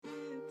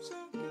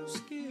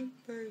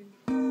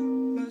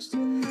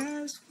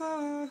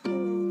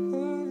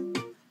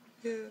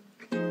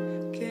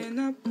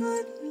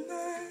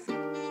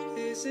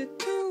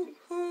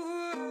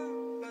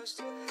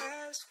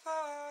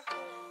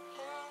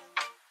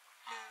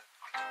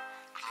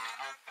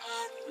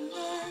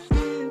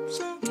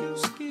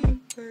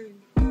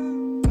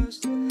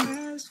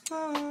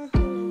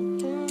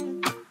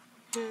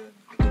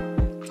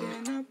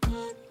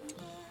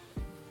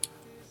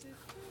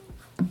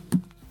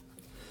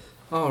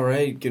All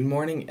right, good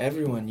morning,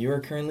 everyone. You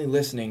are currently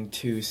listening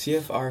to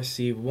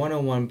CFRC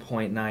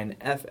 101.9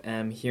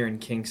 FM here in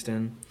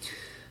Kingston.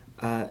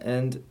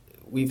 And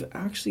we've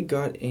actually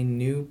got a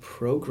new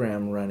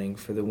program running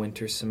for the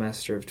winter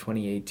semester of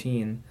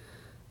 2018.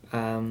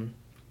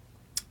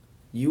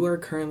 You are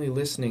currently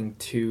listening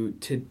to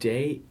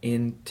Today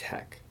in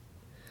Tech.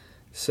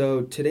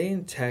 So Today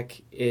in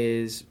Tech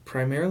is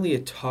primarily a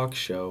talk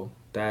show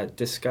that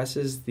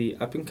discusses the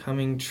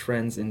up-and-coming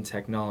trends in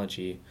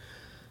technology.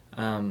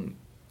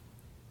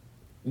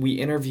 We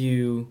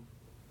interview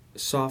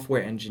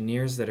software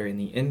engineers that are in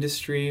the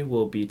industry.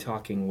 We'll be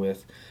talking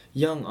with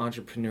young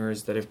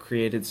entrepreneurs that have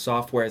created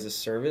software as a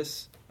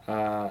service.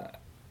 We'll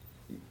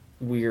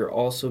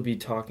also be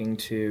talking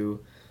to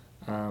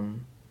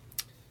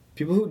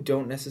people who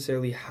don't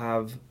necessarily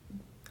have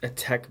a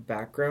tech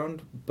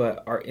background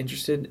but are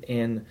interested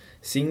in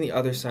seeing the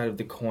other side of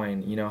the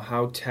coin,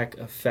 how tech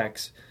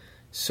affects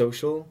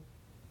social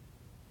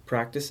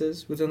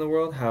practices within the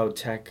world, how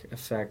tech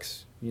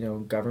affects,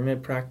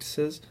 government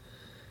practices.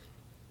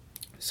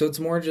 So it's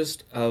more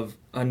just of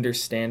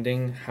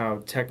understanding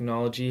how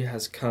technology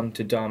has come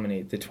to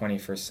dominate the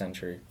 21st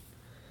century.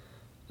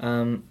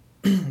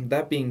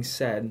 That being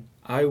said,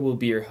 I will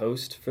be your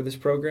host for this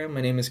program.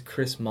 My name is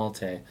Chris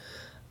Malte.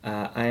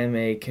 I am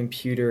a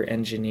computer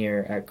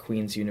engineer at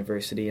Queen's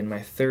University in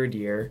my third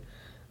year.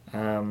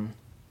 A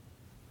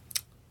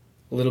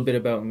little bit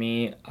about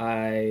me.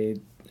 I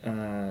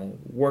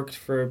worked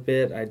for a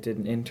bit. I did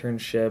an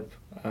internship.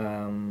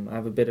 I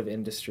have a bit of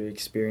industry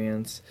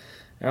experience.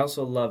 I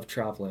also love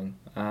traveling.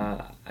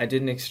 I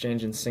did an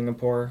exchange in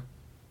Singapore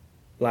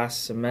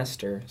last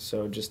semester,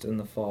 so just in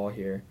the fall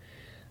here.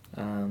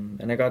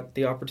 And I got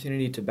the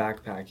opportunity to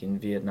backpack in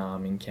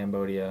Vietnam, in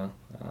Cambodia,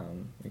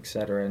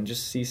 etc., and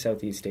just see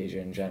Southeast Asia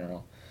in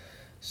general.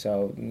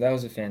 So that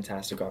was a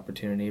fantastic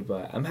opportunity,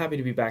 but I'm happy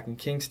to be back in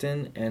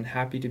Kingston and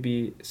happy to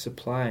be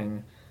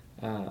supplying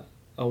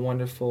a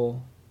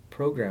wonderful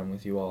program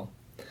with you all.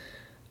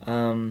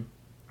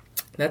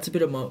 That's a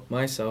bit about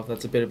myself.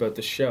 That's a bit about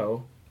the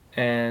show.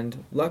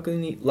 And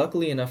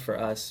luckily enough for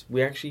us,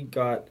 we actually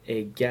got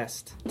a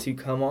guest to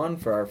come on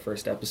for our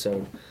first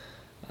episode.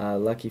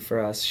 Lucky for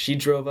us, she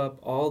drove up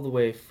all the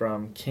way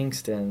from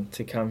Kingston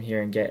to come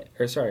here and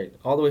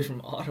all the way from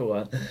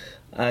Ottawa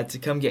to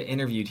come get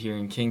interviewed here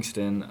in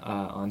Kingston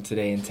on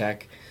Today in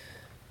Tech.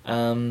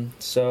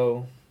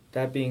 So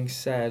that being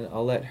said,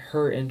 I'll let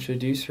her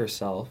introduce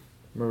herself.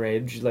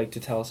 Mairead, would you like to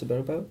tell us a bit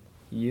about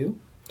you?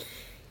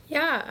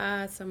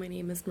 Yeah, so my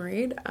name is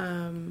Mairead.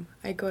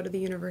 I go to the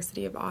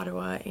University of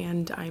Ottawa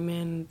and I'm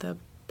in the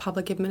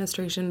Public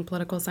Administration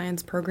Political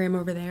Science program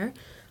over there.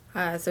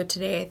 So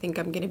today I think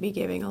I'm going to be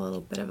giving a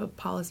little bit of a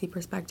policy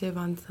perspective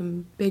on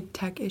some big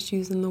tech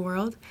issues in the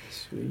world.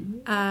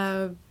 Sweet.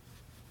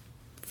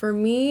 For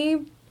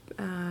me,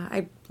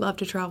 I love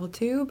to travel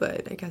too,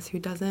 but I guess who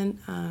doesn't?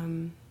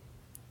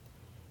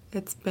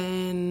 It's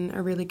been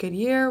a really good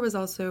year. Was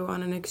also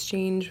on an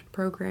exchange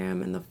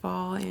program in the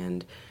fall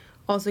and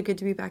also good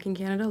to be back in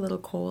Canada, a little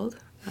cold,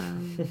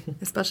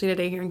 especially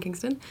today here in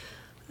Kingston.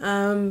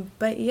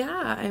 But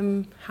yeah,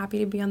 I'm happy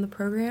to be on the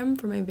program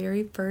for my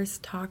very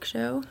first talk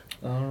show.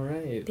 All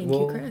right. Thank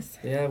you, Chris.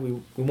 Yeah,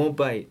 we won't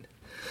bite.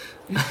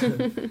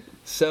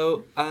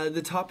 So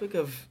the topic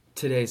of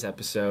today's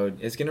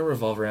episode is going to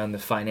revolve around the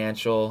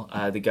financial,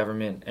 the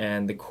government,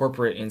 and the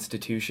corporate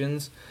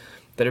institutions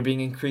that are being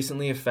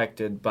increasingly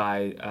affected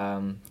by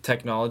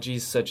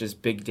technologies such as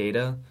big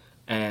data,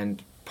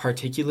 and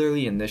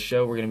particularly in this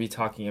show, we're going to be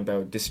talking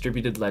about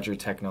distributed ledger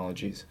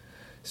technologies.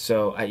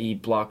 So, i.e.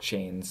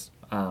 blockchains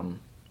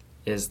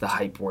is the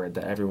hype word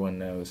that everyone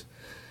knows.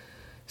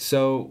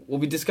 So we'll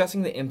be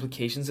discussing the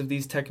implications of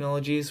these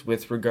technologies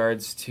with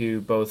regards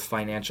to both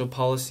financial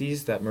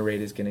policies that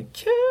Mairead is going to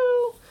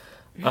kill,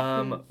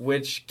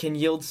 which can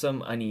yield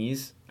some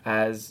unease,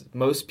 as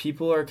most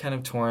people are kind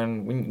of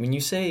torn. When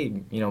you say,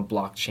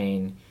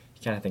 blockchain,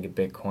 you kind of think of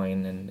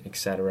Bitcoin and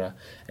etc.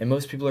 And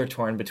most people are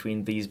torn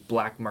between these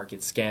black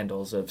market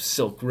scandals of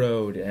Silk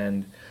Road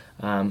and,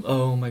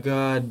 oh my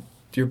God,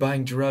 you're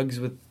buying drugs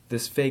with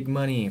this fake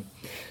money.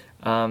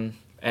 And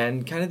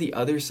kind of the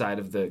other side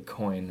of the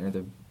coin, or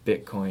the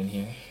Bitcoin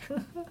here,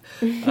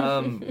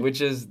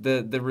 which is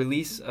the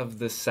release of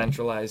the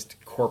centralized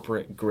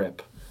corporate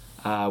grip,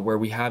 where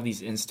we have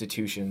these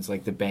institutions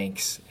like the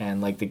banks and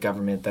like the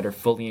government that are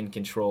fully in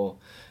control,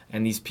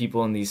 and these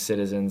people and these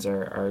citizens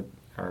are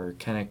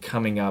kind of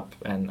coming up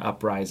and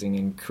uprising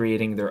and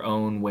creating their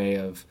own way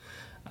of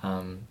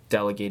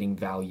delegating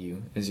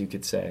value, as you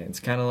could say. It's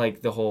kind of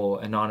like the whole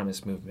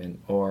anonymous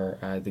movement or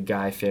the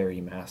Guy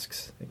Fawkes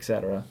masks,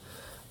 etc.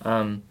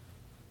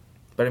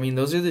 But I mean,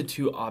 those are the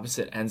two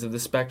opposite ends of the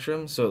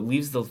spectrum, so it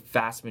leaves the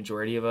vast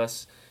majority of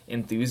us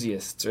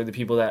enthusiasts, or the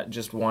people that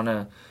just want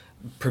to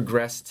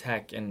progress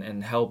tech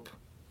and help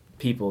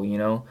people,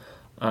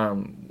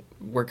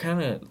 we're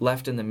kind of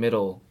left in the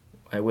middle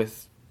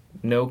with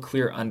no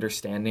clear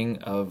understanding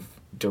of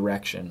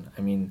direction.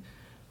 I mean,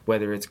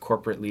 whether it's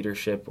corporate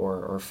leadership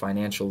or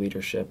financial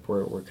leadership,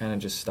 we're kind of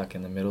just stuck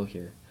in the middle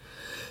here.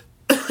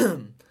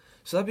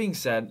 So that being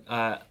said,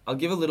 I'll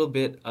give a little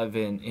bit of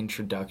an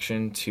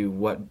introduction to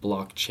what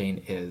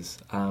blockchain is,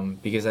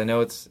 because I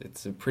know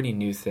it's a pretty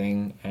new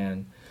thing,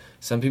 and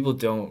some people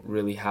don't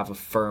really have a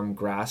firm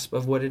grasp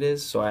of what it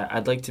is. So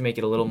I'd like to make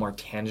it a little more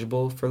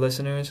tangible for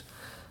listeners.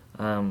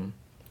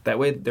 That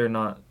way they're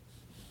not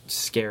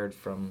scared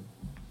from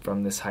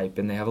this hype,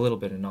 and they have a little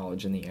bit of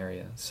knowledge in the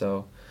area.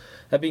 So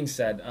that being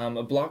said,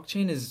 a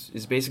blockchain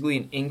is basically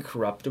an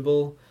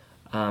incorruptible,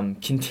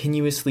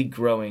 continuously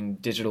growing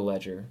digital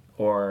ledger,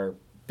 or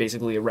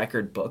basically a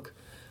record book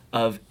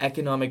of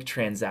economic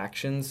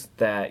transactions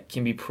that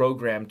can be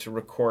programmed to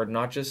record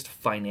not just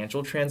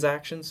financial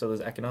transactions, so those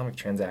economic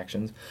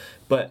transactions,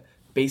 but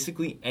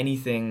basically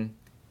anything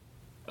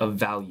of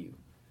value.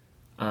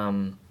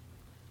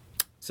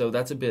 So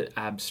that's a bit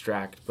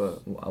abstract,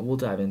 but we'll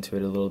dive into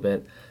it a little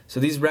bit.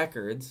 So these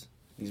records,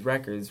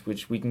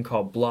 which we can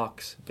call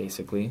blocks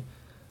basically,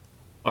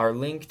 are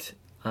linked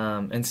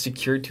and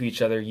secured to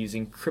each other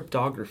using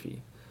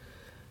cryptography.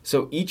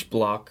 So each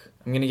block,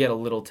 I'm going to get a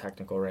little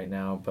technical right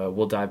now, but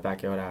we'll dive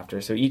back out after.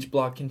 So each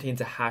block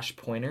contains a hash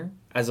pointer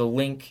as a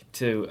link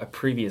to a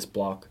previous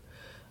block.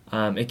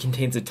 It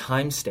contains a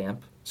timestamp,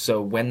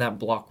 so when that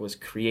block was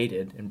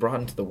created and brought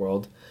into the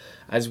world,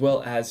 as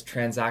well as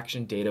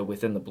transaction data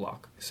within the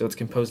block. So it's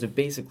composed of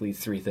basically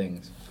three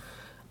things.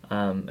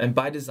 And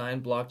by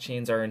design,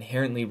 blockchains are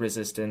inherently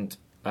resistant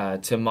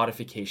to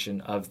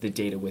modification of the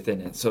data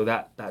within it. So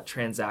that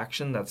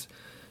transaction that's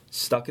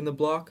stuck in the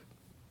block,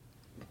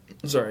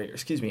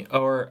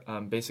 or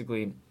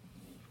basically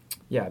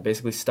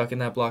stuck in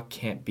that block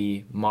can't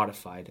be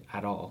modified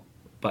at all,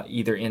 but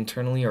either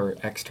internally or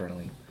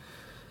externally.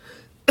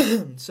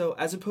 So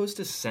as opposed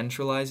to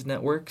centralized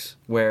networks,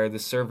 where the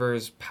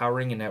servers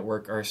powering a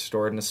network are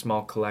stored in a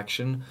small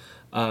collection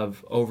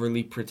of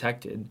overly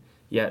protected,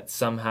 yet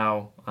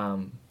somehow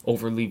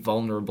overly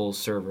vulnerable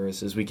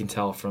servers, as we can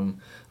tell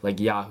from like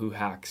Yahoo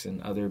hacks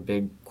and other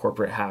big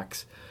corporate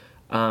hacks,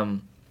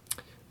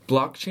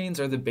 blockchains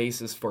are the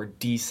basis for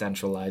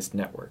decentralized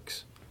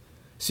networks.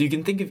 So you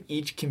can think of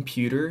each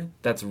computer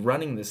that's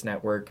running this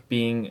network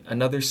being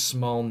another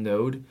small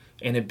node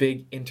in a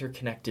big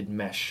interconnected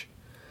mesh,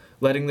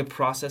 letting the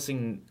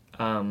processing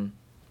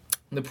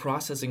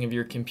of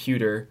your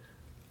computer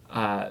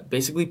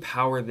basically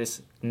power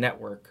this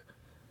network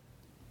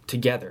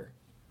together.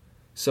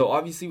 So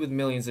obviously with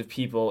millions of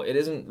people, it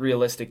isn't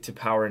realistic to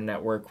power a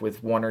network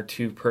with one or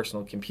two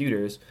personal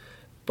computers,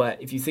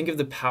 but if you think of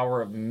the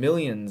power of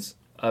millions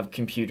of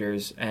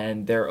computers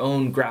and their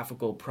own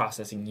graphical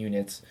processing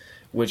units,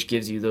 which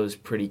gives you those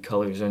pretty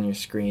colors on your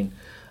screen,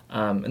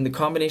 and the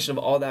combination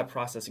of all that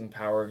processing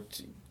power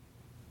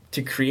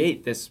to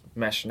create this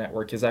mesh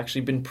network has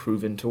actually been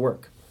proven to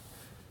work.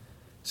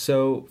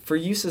 So for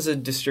use as a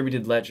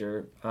distributed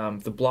ledger,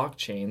 the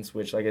blockchains,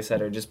 which like I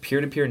said are just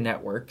peer-to-peer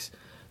networks,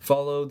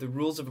 follow the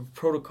rules of a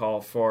protocol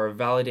for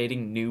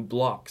validating new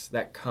blocks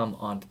that come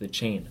onto the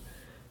chain.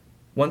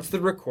 Once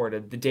they're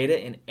recorded, the data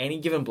in any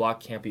given block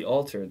can't be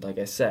altered, like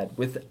I said,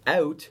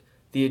 without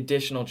the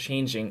additional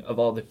changing of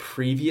all the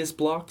previous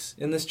blocks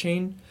in this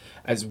chain,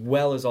 as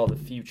well as all the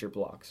future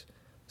blocks.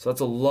 So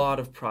that's a lot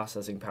of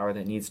processing power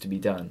that needs to be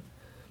done.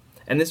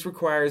 And this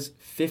requires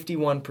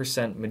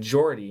 51%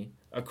 majority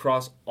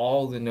across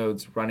all the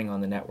nodes running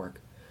on the network.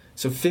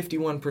 So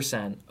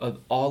 51% of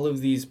all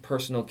of these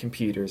personal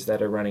computers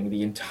that are running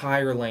the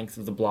entire length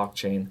of the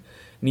blockchain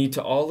need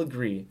to all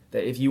agree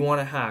that if you want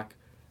to hack,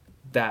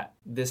 that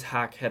this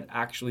hack had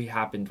actually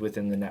happened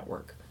within the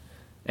network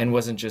and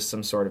wasn't just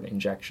some sort of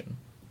injection.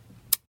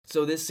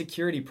 So this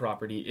security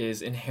property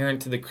is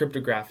inherent to the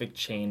cryptographic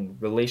chain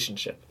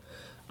relationship,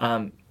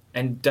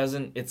 and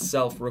doesn't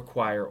itself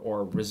require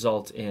or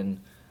result in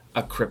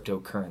a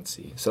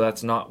cryptocurrency. So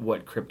that's not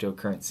what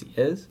cryptocurrency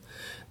is.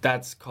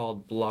 That's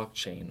called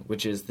blockchain,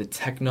 which is the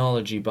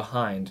technology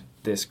behind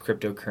this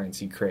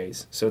cryptocurrency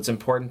craze. So it's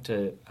important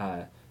to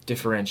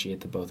differentiate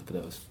the both of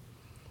those.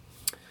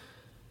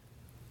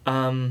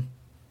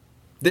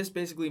 This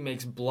basically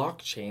makes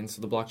blockchain,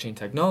 so the blockchain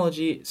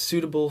technology,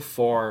 suitable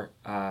for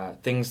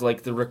things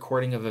like the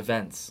recording of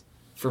events.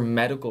 For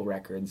medical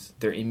records,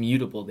 they're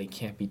immutable, they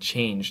can't be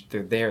changed,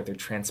 they're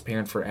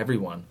transparent for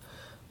everyone.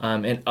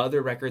 And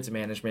other records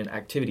management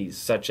activities,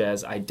 such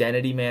as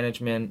identity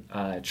management,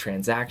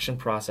 transaction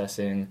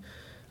processing,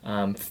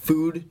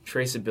 food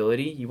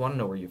traceability, you want to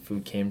know where your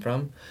food came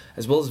from,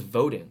 as well as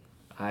voting.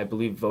 I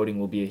believe voting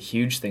will be a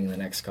huge thing in the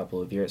next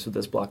couple of years with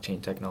this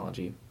blockchain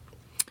technology.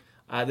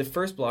 The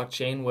first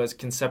blockchain was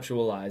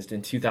conceptualized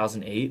in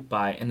 2008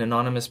 by an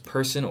anonymous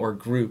person or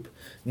group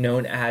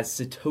known as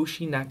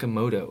Satoshi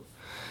Nakamoto,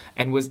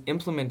 and was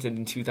implemented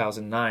in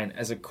 2009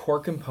 as a core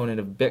component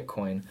of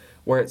Bitcoin,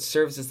 where it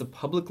serves as the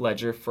public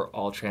ledger for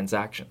all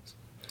transactions.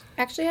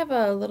 I actually have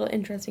a little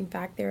interesting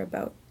fact there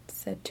about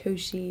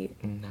Satoshi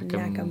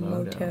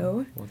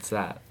Nakamoto. What's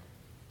that?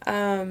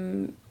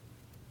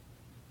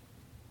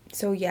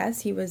 So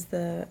yes, he was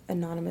the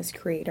anonymous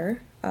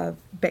creator of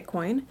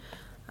Bitcoin,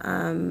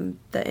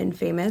 the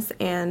infamous,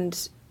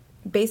 and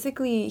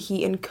basically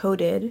he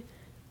encoded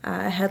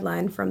a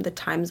headline from the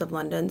Times of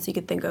London, so you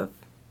could think of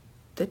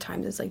the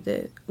Times is like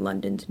the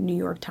London's New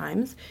York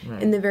Times,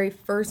 Right. in the very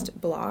first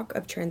block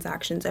of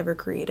transactions ever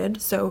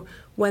created. So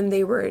when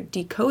they were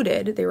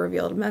decoded, they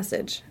revealed a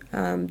message.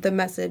 The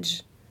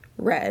message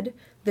read,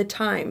 "The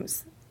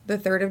Times, the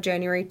 3rd of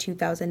January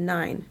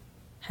 2009,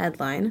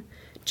 headline,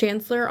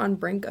 Chancellor on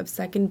brink of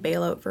second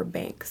bailout for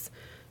banks."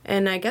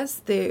 And I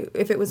guess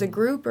if it was a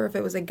group or if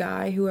it was a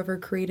guy, whoever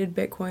created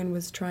Bitcoin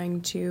was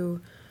trying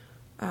to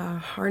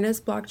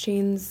harness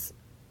blockchain's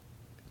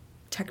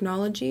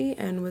technology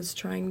and was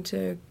trying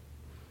to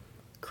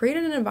create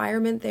an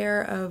environment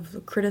there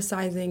of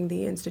criticizing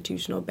the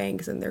institutional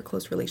banks and their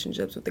close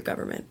relationships with the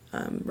government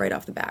right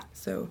off the bat.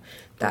 So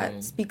that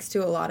Right. speaks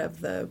to a lot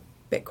of the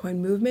Bitcoin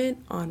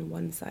movement on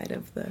one side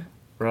of the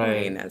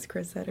Right. coin, as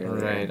Chris said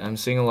earlier. Right. I'm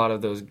seeing a lot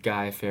of those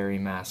Guy Fawkes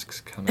masks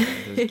coming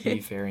out, those Guy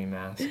Fawkes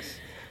masks.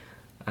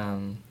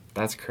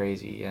 That's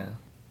crazy, yeah.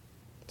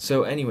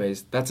 So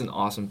anyways, that's an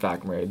awesome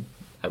fact, Mairead.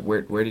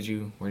 Where did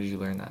you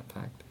learn that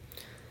fact?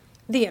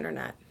 The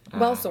internet.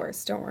 Well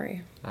sourced, don't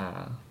worry.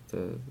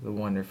 The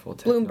wonderful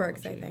technology.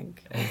 Bloomberg's, I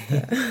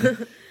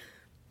think.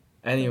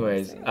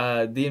 Anyways,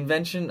 the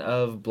invention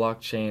of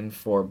blockchain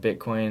for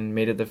Bitcoin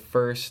made it the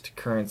first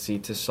currency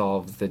to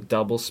solve the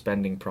double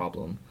spending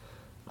problem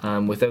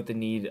without the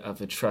need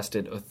of a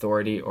trusted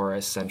authority or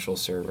a central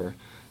server.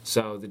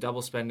 So the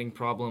double spending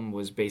problem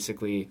was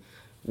basically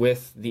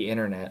with the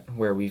internet,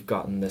 where we've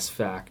gotten this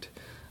fact,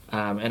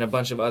 and a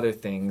bunch of other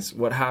things.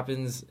 What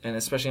happens, and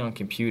especially on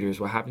computers,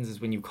 what happens is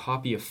when you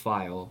copy a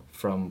file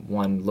from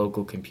one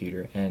local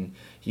computer and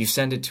you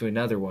send it to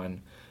another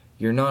one,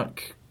 you're not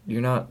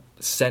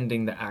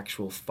sending the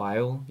actual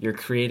file. You're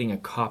creating a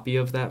copy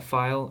of that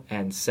file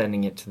and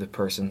sending it to the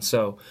person.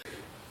 So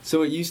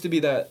it used to be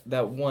that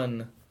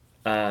one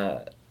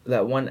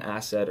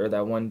asset or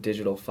that one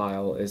digital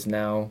file is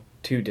now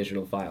two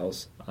digital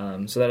files.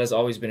 So that has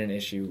always been an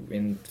issue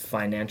in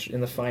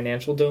the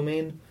financial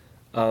domain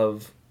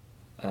of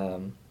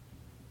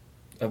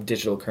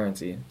digital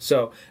currency.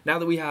 So now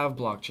that we have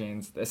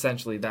blockchains,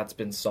 essentially that's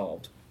been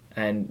solved.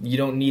 And you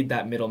don't need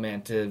that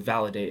middleman to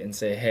validate and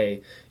say,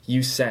 hey,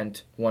 you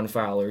sent one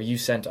file or you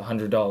sent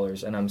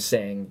 $100 and I'm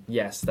saying,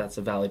 yes, that's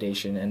a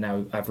validation, and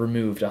now I've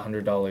removed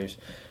 $100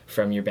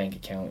 from your bank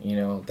account. You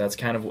know, that's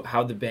kind of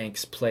how the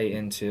banks play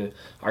into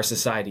our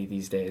society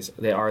these days.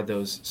 They are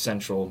those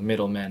central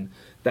middlemen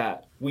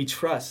that we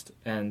trust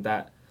and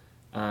that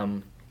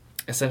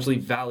essentially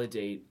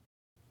validate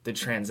the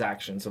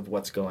transactions of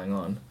what's going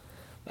on.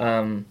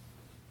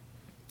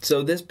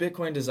 So this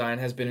Bitcoin design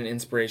has been an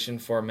inspiration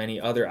for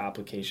many other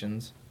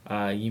applications.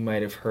 You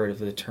might have heard of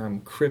the term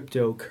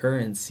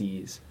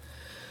cryptocurrencies.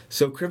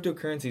 So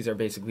cryptocurrencies are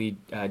basically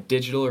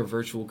digital or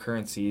virtual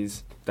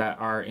currencies that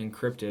are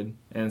encrypted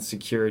and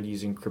secured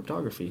using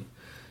cryptography.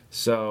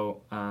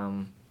 So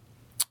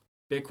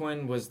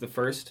Bitcoin was the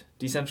first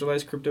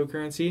decentralized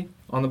cryptocurrency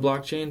on the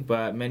blockchain,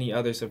 but many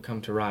others have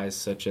come to rise,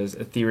 such as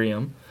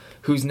Ethereum,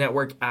 whose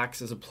network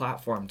acts as a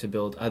platform to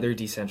build other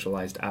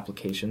decentralized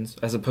applications,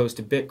 as opposed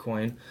to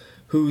Bitcoin,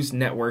 whose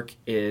network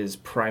is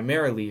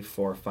primarily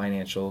for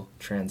financial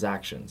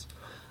transactions.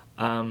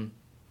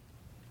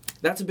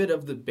 That's a bit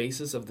of the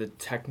basis of the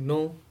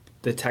technical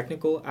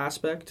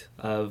aspect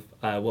of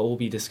what we'll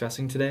be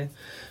discussing today.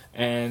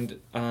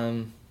 And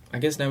I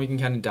guess now we can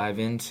kind of dive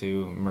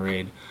into,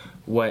 Mairead,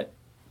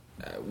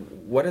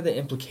 what are the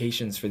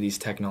implications for these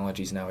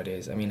technologies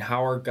nowadays? I mean,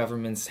 how are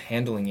governments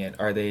handling it?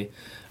 Are they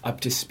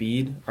up to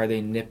speed? Are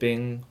they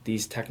nipping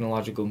these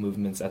technological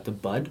movements at the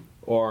bud?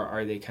 Or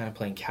are they kind of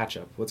playing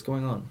catch-up? What's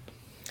going on?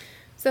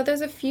 So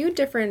there's a few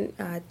different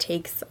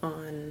takes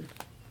on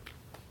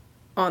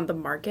the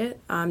market,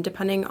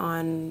 depending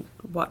on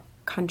what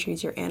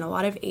countries you're in. A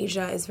lot of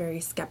Asia is very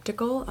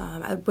skeptical.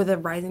 With a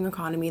rising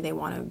economy, they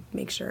want to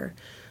make sure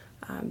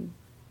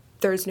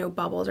there's no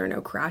bubbles or no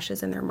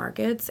crashes in their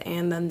markets.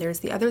 And then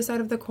there's the other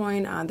side of the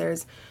coin.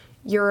 There's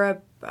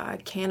Europe,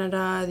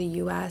 Canada, the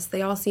US.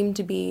 They all seem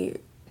to be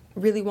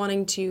really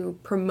wanting to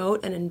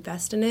promote and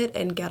invest in it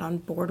and get on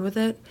board with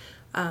it.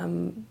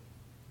 And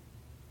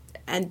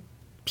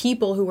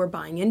people who are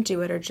buying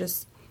into it are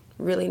just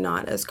really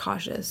not as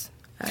cautious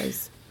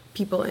as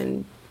people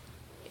in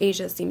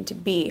Asia seem to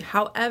be.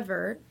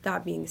 However,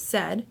 that being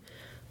said,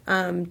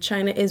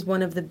 China is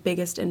one of the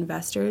biggest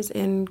investors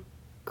in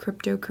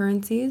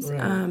cryptocurrencies,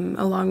 right,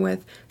 along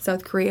with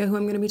South Korea, who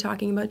I'm going to be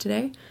talking about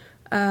today.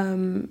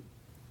 And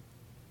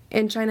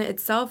China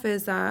itself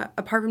is,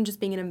 apart from just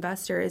being an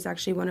investor, is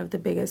actually one of the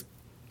biggest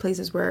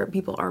places where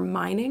people are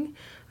mining.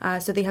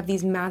 So they have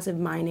these massive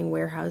mining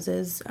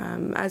warehouses.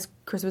 As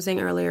Chris was saying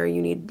earlier,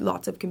 you need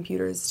lots of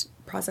computers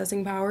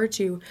processing power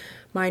to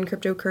mine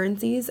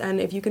cryptocurrencies. And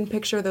if you can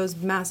picture those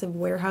massive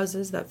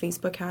warehouses that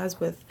Facebook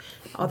has with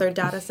all their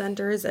data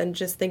centers, and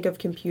just think of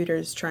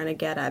computers trying to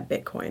get at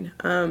Bitcoin.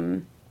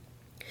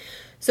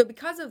 So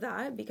because of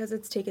that, because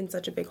it's taken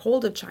such a big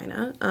hold of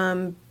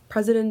China,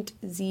 President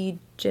Xi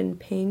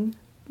Jinping,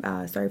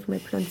 sorry for my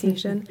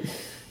pronunciation,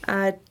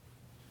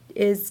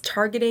 is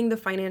targeting the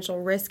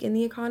financial risk in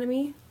the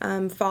economy,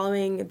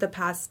 following the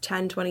past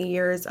 10, 20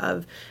 years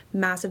of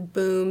massive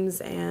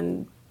booms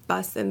and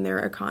bust in their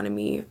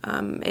economy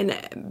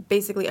and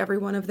basically every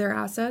one of their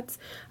assets.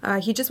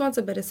 He just wants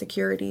a bit of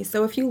security.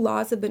 So a few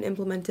laws have been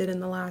implemented in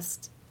the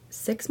last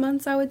 6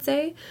 months, I would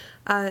say.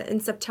 In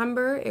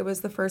September, it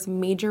was the first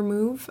major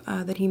move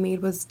that he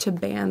made was to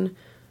ban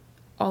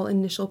all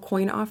initial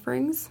coin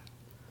offerings.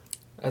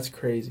 That's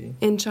crazy.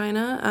 In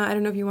China. I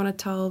don't know if you want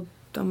to tell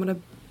them what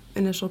an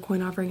initial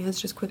coin offering is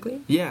just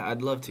quickly. Yeah,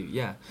 I'd love to,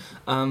 yeah.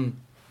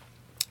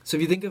 So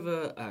if you think of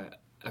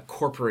a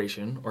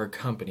corporation or a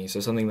company, so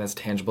something that's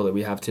tangible that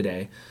we have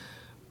today,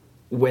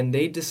 when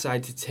they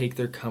decide to take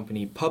their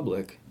company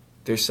public,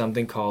 there's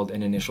something called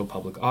an initial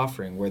public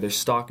offering, where their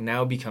stock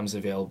now becomes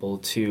available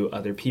to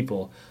other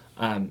people.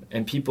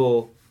 And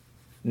people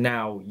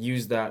now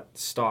use that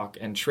stock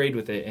and trade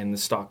with it in the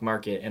stock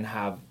market and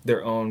have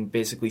their own,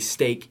 basically,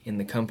 stake in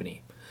the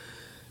company.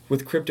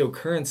 With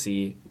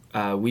cryptocurrency,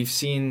 we've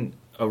seen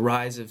a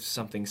rise of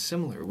something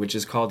similar, which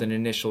is called an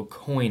initial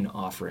coin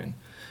offering.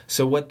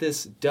 So what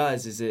this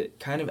does is it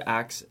kind of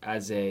acts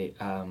as a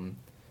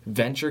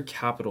venture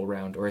capital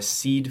round or a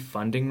seed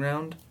funding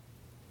round,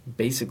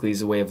 basically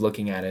is a way of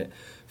looking at it,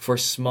 for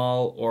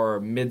small or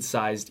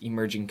mid-sized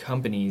emerging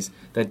companies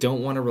that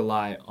don't want to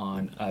rely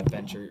on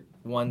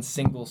one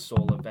single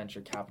soul of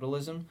venture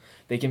capitalism.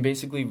 They can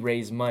basically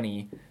raise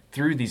money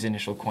through these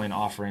initial coin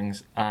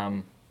offerings.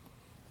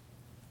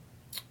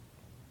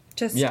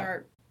 To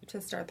start the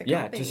company.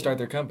 Yeah, to start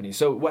their company.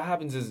 So what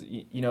happens is,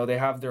 they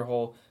have their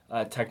whole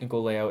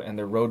technical layout and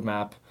their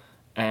roadmap,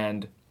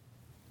 and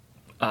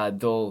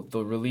they'll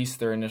release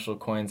their initial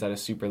coins at a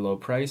super low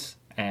price,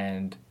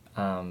 and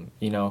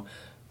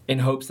in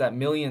hopes that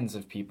millions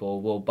of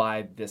people will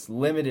buy this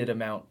limited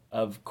amount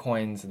of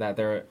coins that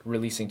they're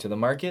releasing to the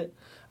market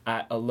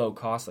at a low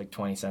cost, like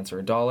 20 cents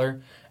or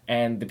 $1.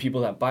 And the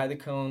people that buy the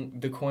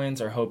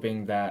coins are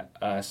hoping that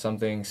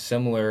something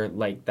similar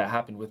like that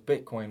happened with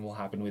Bitcoin will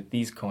happen with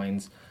these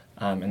coins,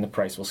 and the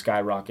price will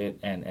skyrocket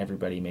and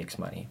everybody makes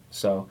money.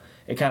 So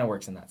it kind of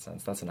works in that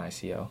sense. That's an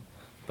ICO.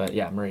 But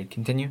yeah, Mairead,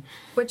 continue.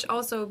 Which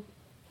also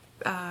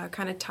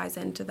kind of ties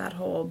into that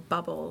whole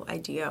bubble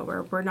idea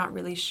where we're not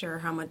really sure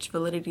how much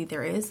validity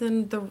there is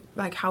in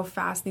how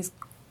fast these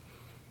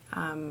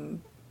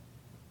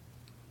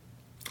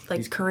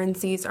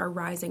currencies are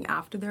rising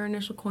after their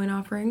initial coin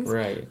offerings.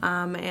 Right.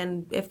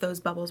 And if those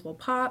bubbles will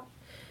pop,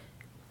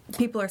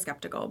 people are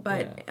skeptical.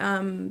 But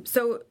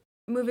so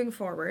moving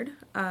forward,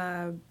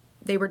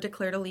 they were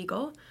declared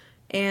illegal,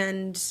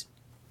 and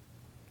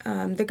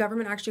the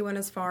government actually went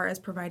as far as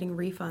providing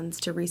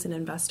refunds to recent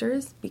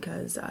investors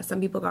because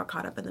some people got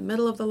caught up in the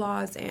middle of the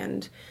laws,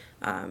 and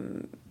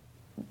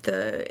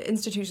the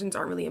institutions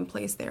aren't really in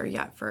place there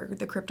yet for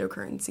the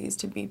cryptocurrencies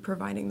to be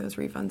providing those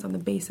refunds on the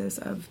basis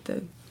of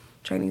the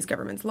Chinese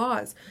government's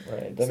laws.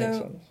 Right, that makes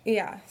sense.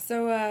 Yeah,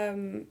 so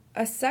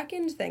a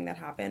second thing that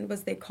happened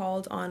was they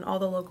called on all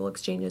the local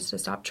exchanges to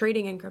stop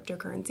trading in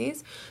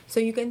cryptocurrencies.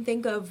 So you can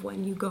think of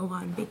when you go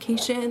on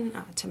vacation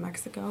to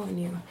Mexico and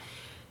you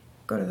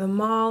go to the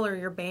mall or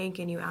your bank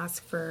and you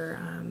ask for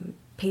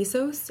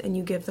pesos and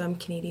you give them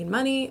Canadian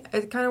money.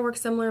 It kind of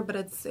works similar, but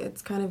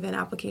it's kind of in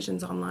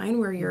applications online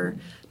where you're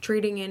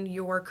trading in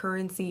your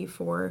currency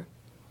for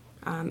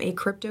a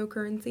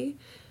cryptocurrency.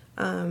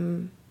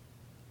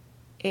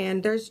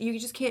 And you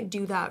just can't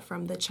do that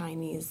from the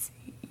Chinese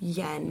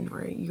yen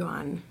or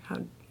yuan,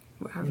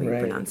 however you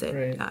pronounce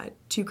it,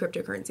 to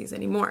cryptocurrencies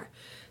anymore.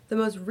 The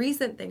most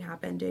recent thing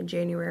happened in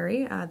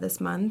January this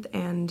month,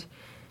 and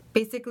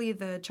basically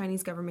the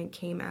Chinese government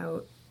came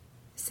out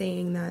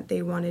saying that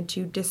they wanted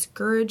to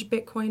discourage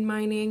Bitcoin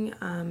mining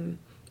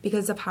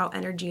because of how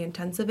energy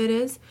intensive it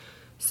is.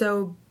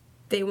 So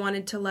they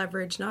wanted to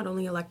leverage not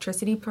only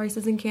electricity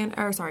prices in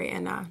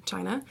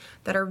China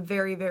that are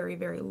very, very,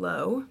 very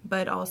low,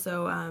 but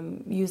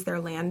also use their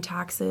land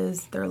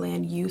taxes, their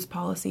land use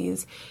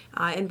policies,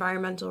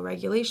 environmental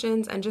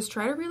regulations, and just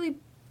try to really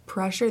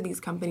pressure these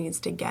companies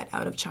to get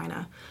out of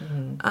China.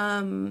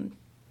 Mm-hmm.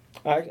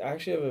 I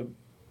actually have a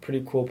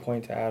pretty cool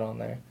point to add on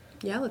there.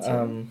 Yeah, let's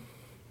hear it.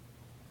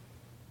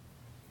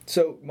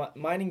 So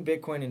mining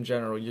Bitcoin in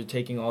general, you're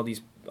taking all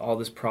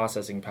this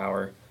processing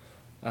power.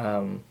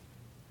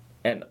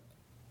 And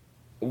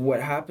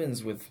what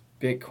happens with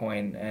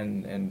Bitcoin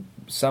and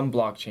some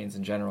blockchains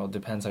in general,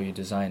 depends how you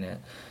design it,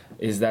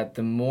 is that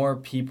the more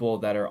people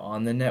that are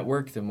on the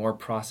network, the more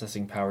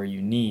processing power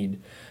you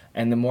need.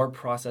 And the more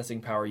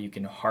processing power you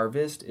can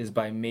harvest is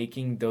by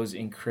making those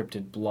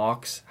encrypted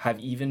blocks have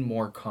even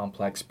more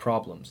complex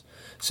problems.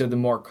 So the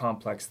more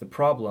complex the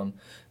problem,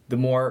 the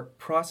more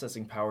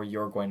processing power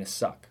you're going to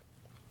suck.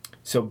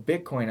 So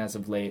Bitcoin, as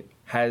of late,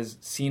 has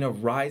seen a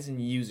rise in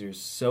users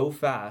so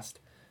fast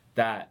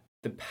that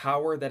the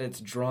power that it's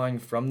drawing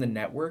from the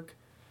network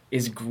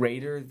is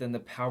greater than the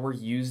power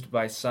used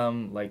by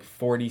some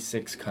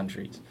 46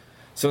 countries.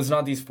 So it's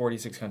not these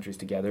 46 countries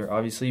together,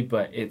 obviously,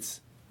 but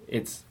it's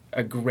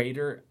a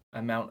greater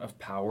amount of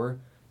power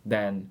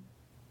than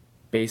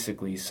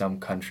basically some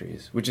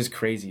countries, which is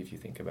crazy if you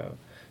think about it.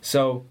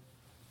 So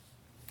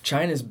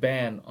China's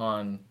ban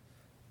on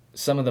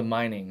some of the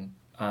mining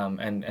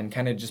and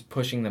kind of just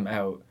pushing them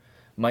out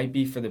might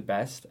be for the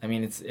best. I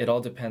mean, it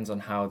all depends on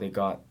how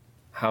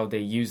they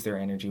use their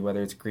energy,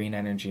 whether it's green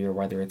energy or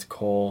whether it's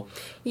coal.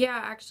 Yeah,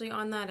 actually,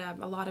 on that,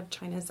 a lot of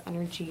China's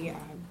energy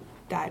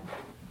that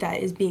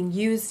is being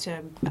used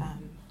to,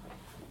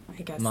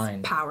 I guess,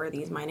 power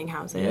these mining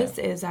houses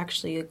is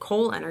actually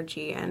coal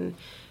energy. And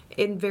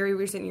in very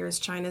recent years,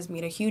 China's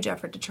made a huge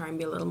effort to try and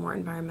be a little more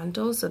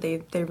environmental, so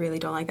they really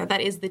don't like that.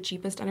 That is the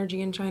cheapest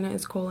energy in China,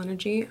 is coal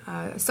energy.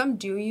 Some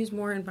do use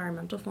more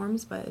environmental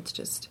forms, but it's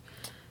just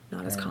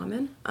not as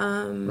common.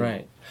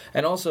 Right.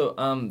 And also,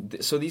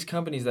 so these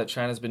companies that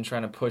China's been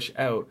trying to push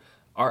out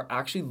are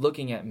actually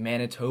looking at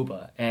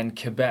Manitoba and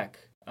Quebec,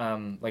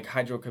 like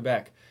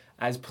Hydro-Quebec,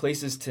 as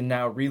places to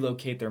now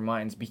relocate their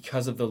mines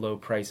because of the low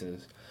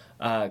prices.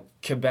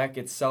 Quebec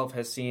itself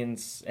has seen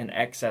an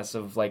excess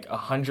of like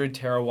 100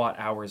 terawatt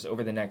hours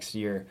over the next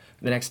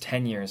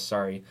 10 years,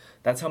 sorry.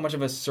 That's how much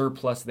of a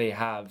surplus they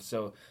have.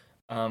 So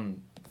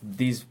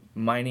these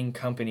mining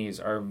companies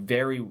are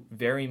very,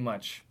 very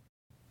much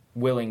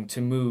willing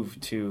to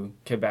move to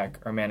Quebec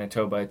or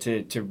Manitoba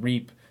to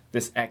reap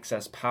this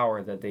excess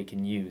power that they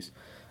can use.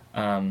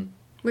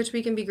 Which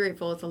we can be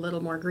grateful it's a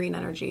little more green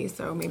energy,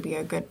 so maybe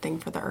a good thing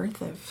for the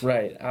earth.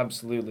 Right,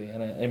 absolutely.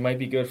 And it might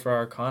be good for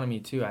our economy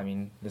too. I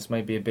mean, this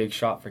might be a big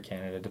shot for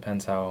Canada. It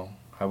depends how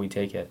we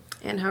take it.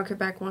 And how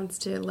Quebec wants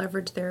to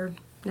leverage their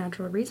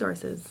natural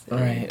resources.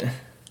 Right.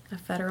 A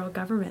federal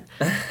government.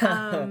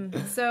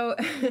 So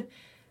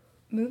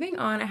moving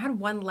on, I had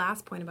one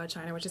last point about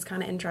China, which is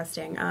kind of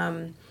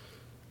interesting.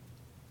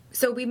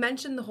 So we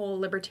mentioned the whole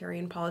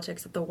libertarian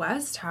politics of the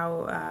West,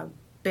 how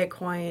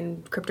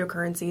Bitcoin,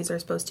 cryptocurrencies are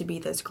supposed to be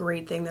this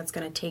great thing that's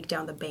going to take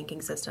down the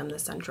banking system, the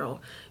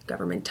central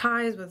government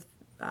ties with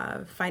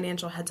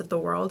financial heads of the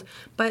world.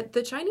 But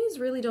the Chinese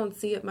really don't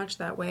see it much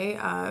that way.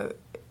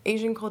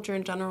 Asian culture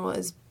in general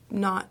is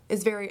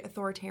very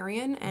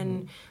authoritarian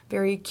and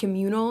very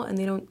communal, and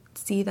they don't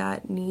see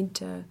that need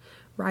to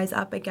rise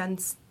up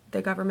against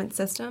the government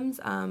systems.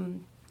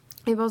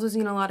 They've also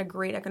seen a lot of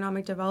great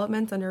economic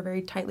developments under a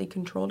very tightly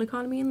controlled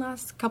economy in the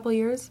last couple of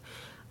years.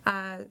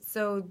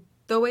 So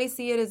the way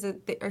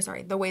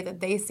that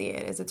they see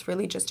it is it's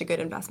really just a good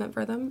investment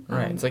for them.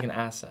 Right, it's like an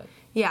asset.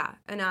 Yeah,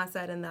 an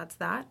asset, and that's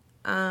that.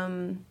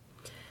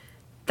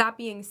 That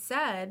being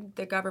said,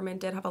 the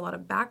government did have a lot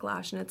of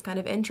backlash, and it's kind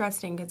of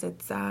interesting because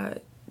it's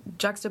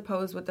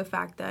juxtaposed with the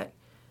fact that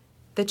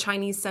the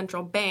Chinese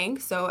central bank,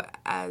 so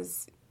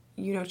as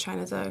you know,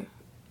 China's a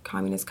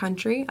communist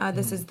country.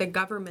 This is the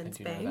government's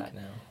bank. I do know that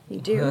now.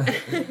 You do.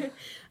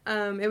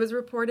 It was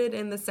reported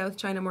in the South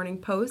China Morning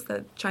Post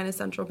that China's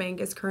central bank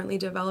is currently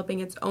developing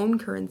its own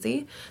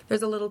currency.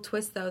 There's a little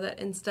twist, though, that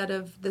instead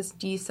of this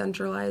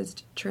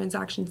decentralized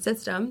transaction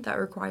system that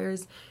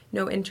requires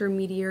no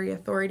intermediary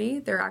authority,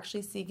 they're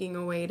actually seeking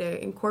a way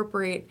to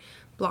incorporate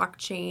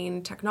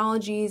blockchain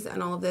technologies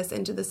and all of this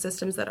into the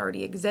systems that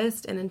already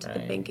exist and into the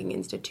banking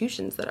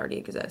institutions that already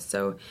exist.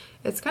 So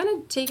it's kind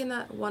of taken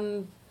that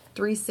one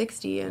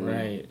 360 and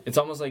right. It's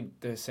almost like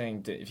they're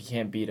saying if you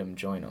can't beat them,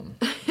 join them.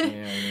 You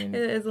know what I mean?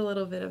 It is a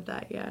little bit of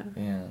that, yeah.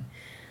 Yeah,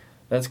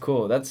 that's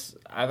cool.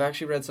 I've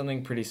actually read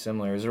something pretty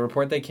similar. It was a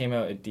report that came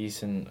out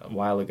a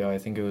while ago. I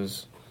think it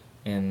was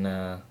in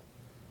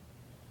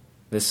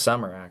this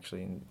summer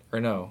actually,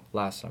 or no,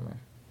 last summer.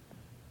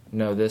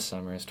 No, this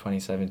summer is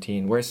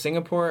 2017, where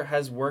Singapore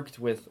has worked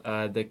with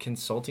the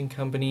consulting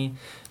company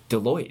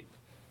Deloitte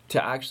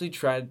to actually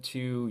try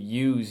to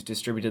use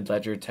distributed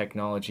ledger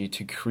technology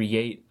to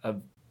create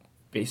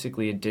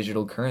basically a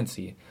digital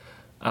currency.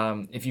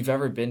 If you've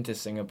ever been to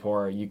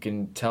Singapore, you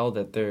can tell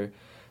that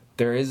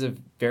there is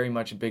very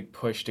much a big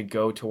push to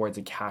go towards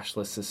a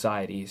cashless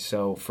society.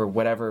 So for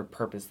whatever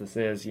purpose this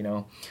is,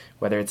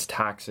 whether it's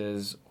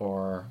taxes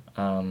or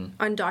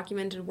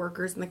undocumented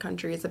workers in the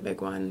country is a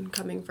big one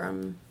coming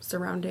from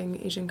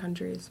surrounding Asian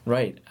countries.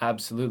 Right,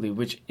 absolutely,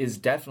 which is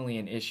definitely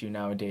an issue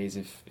nowadays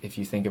if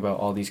you think about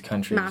all these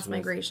countries. Mass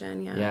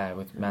migration, yeah. Yeah,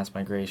 with mass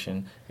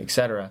migration,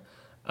 etc.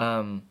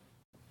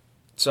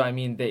 So I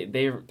mean,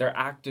 they're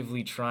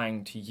actively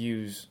trying to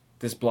use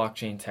this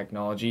blockchain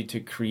technology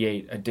to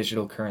create a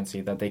digital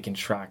currency that they can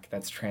track,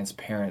 that's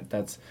transparent,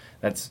 that's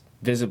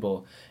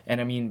visible. And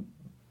I mean,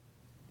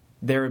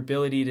 their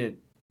ability to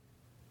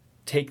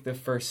take the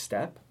first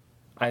step,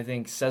 I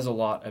think, says a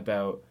lot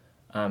about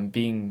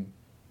being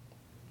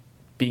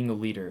a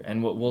leader.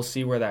 And we'll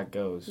see where that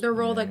goes. The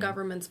role that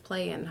governments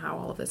play in how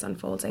all of this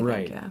unfolds, I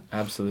think. Yeah.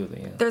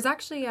 Absolutely. Yeah. There's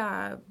actually,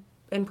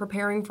 in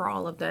preparing for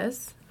all of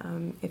this,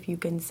 if you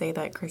can say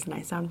that Chris and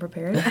I sound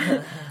prepared,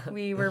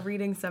 we were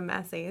reading some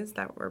essays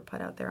that were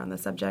put out there on the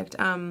subject.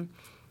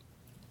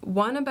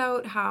 One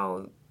about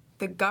how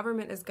the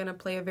government is going to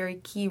play a very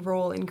key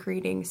role in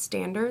creating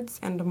standards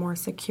and a more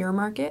secure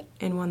market,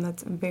 and one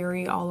that's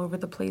very all over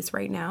the place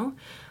right now,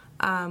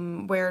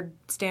 where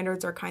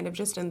standards are kind of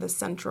just in the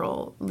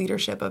central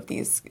leadership of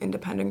these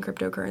independent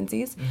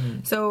cryptocurrencies. Mm-hmm.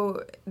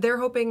 So they're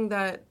hoping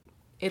that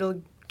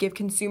it'll give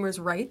consumers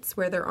rights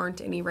where there aren't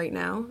any right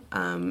now,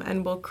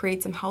 and will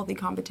create some healthy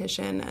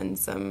competition and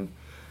some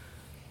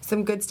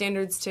good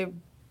standards to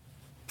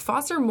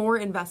foster more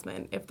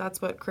investment, if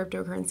that's what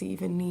cryptocurrency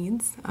even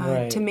needs,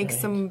 to make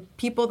some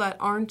people that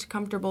aren't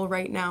comfortable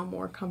right now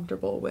more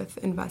comfortable with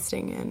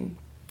investing in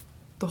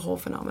the whole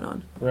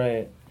phenomenon.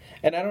 Right.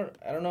 And I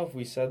don't know if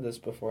we said this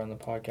before on the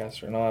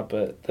podcast or not,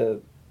 but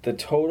the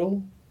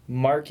total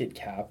market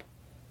cap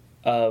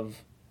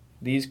of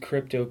these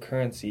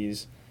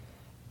cryptocurrencies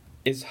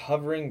is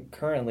hovering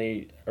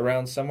currently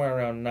somewhere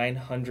around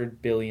 $900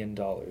 billion.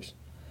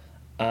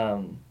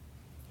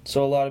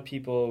 So a lot of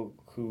people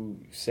who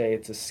say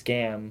it's a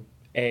scam,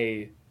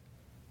 A,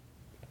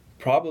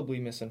 probably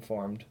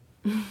misinformed,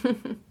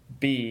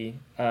 B,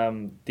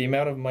 the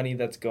amount of money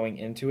that's going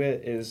into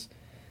it is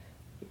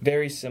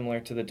very similar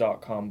to the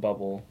dot-com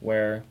bubble,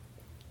 where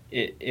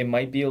it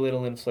might be a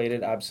little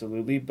inflated,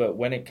 absolutely, but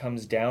when it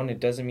comes down, it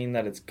doesn't mean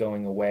that it's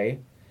going away.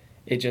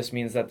 It just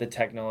means that the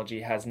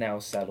technology has now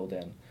settled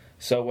in.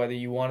 So whether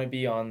you want to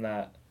be on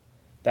that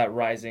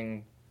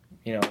rising,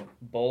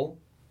 bull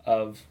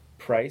of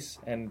price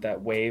and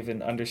that wave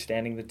and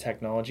understanding the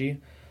technology,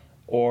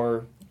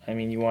 or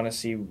you want to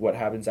see what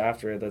happens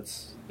after it,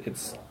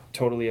 it's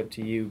totally up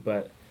to you.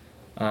 But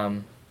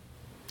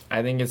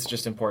I think it's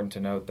just important to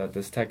note that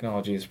this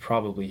technology is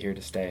probably here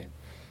to stay.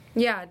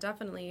 Yeah,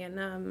 definitely.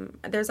 And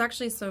there's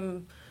actually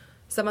some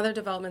other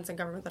developments in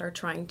government that are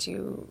trying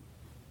to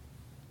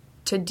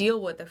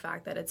deal with the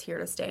fact that it's here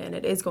to stay and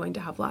it is going to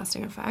have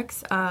lasting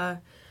effects.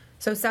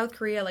 So South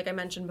Korea, like I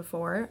mentioned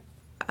before,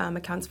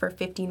 accounts for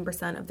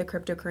 15% of the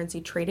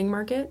cryptocurrency trading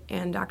market.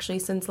 And actually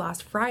since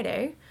last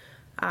Friday,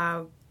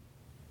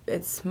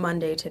 it's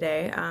Monday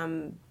today,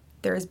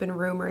 there has been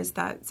rumors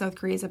that South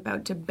Korea is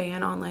about to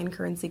ban online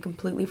currency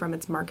completely from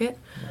its market.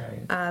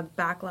 Right.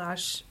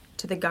 Backlash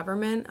to the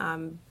government,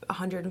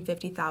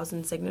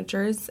 150,000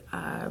 signatures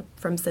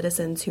from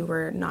citizens who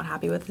were not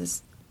happy with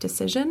this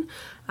decision.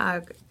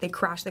 They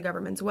crashed the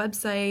government's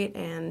website,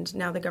 and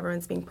now the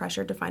government's being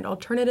pressured to find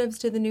alternatives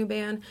to the new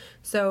ban.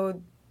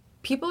 So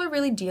people are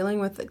really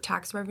dealing with the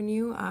tax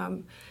revenue,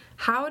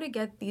 how to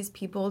get these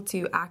people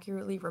to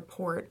accurately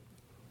report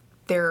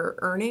their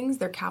earnings,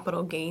 their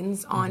capital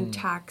gains on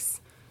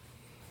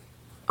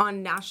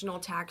on national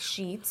tax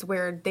sheets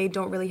where they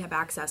don't really have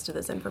access to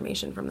this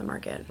information from the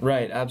market.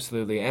 Right,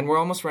 absolutely. And we're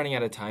almost running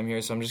out of time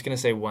here, so I'm just going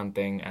to say one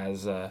thing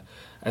as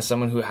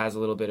someone who has a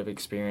little bit of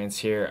experience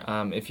here.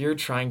 If you're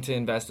trying to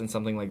invest in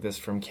something like this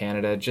from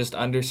Canada, just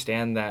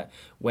understand that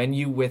when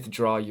you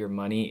withdraw your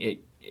money,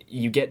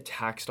 you get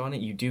taxed on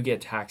it. You do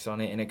get taxed on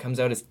it, and it comes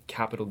out as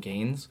capital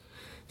gains.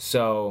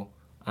 So,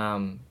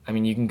 you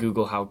can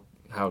Google how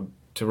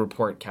to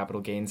report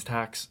capital gains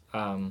tax.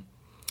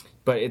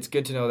 But it's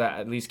good to know that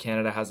at least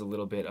Canada has a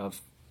little bit of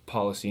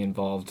policy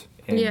involved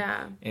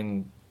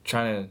in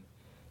trying to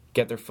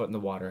get their foot in the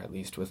water, at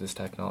least with this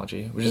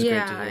technology, which is great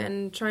to hear. Yeah,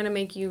 and trying to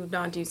make you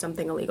not do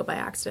something illegal by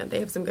accident. They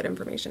have some good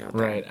information out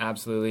there. Right,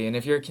 absolutely. And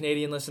if you're a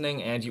Canadian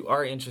listening and you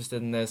are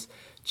interested in this,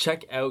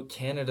 check out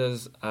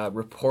Canada's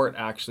report,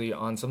 actually,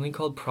 on something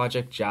called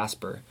Project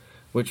Jasper,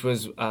 which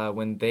was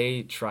when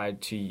they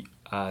tried to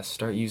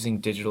start using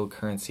digital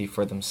currency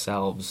for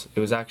themselves. It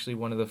was actually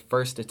one of the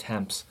first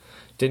attempts.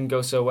 Didn't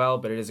go so well,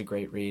 but it is a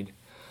great read.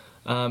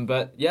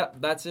 But yeah,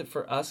 that's it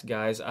for us,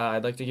 guys.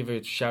 I'd like to give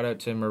a shout out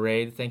to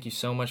Mairead. Thank you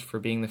so much for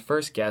being the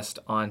first guest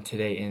on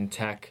Today in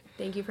Tech.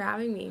 Thank you for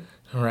having me.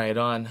 Right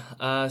on.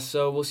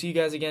 So we'll see you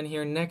guys again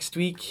here next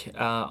week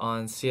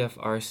on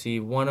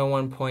CFRC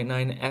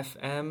 101.9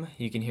 FM.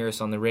 You can hear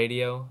us on the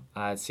radio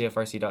at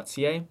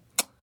cfrc.ca.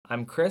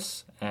 I'm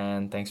Chris,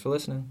 and thanks for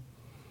listening.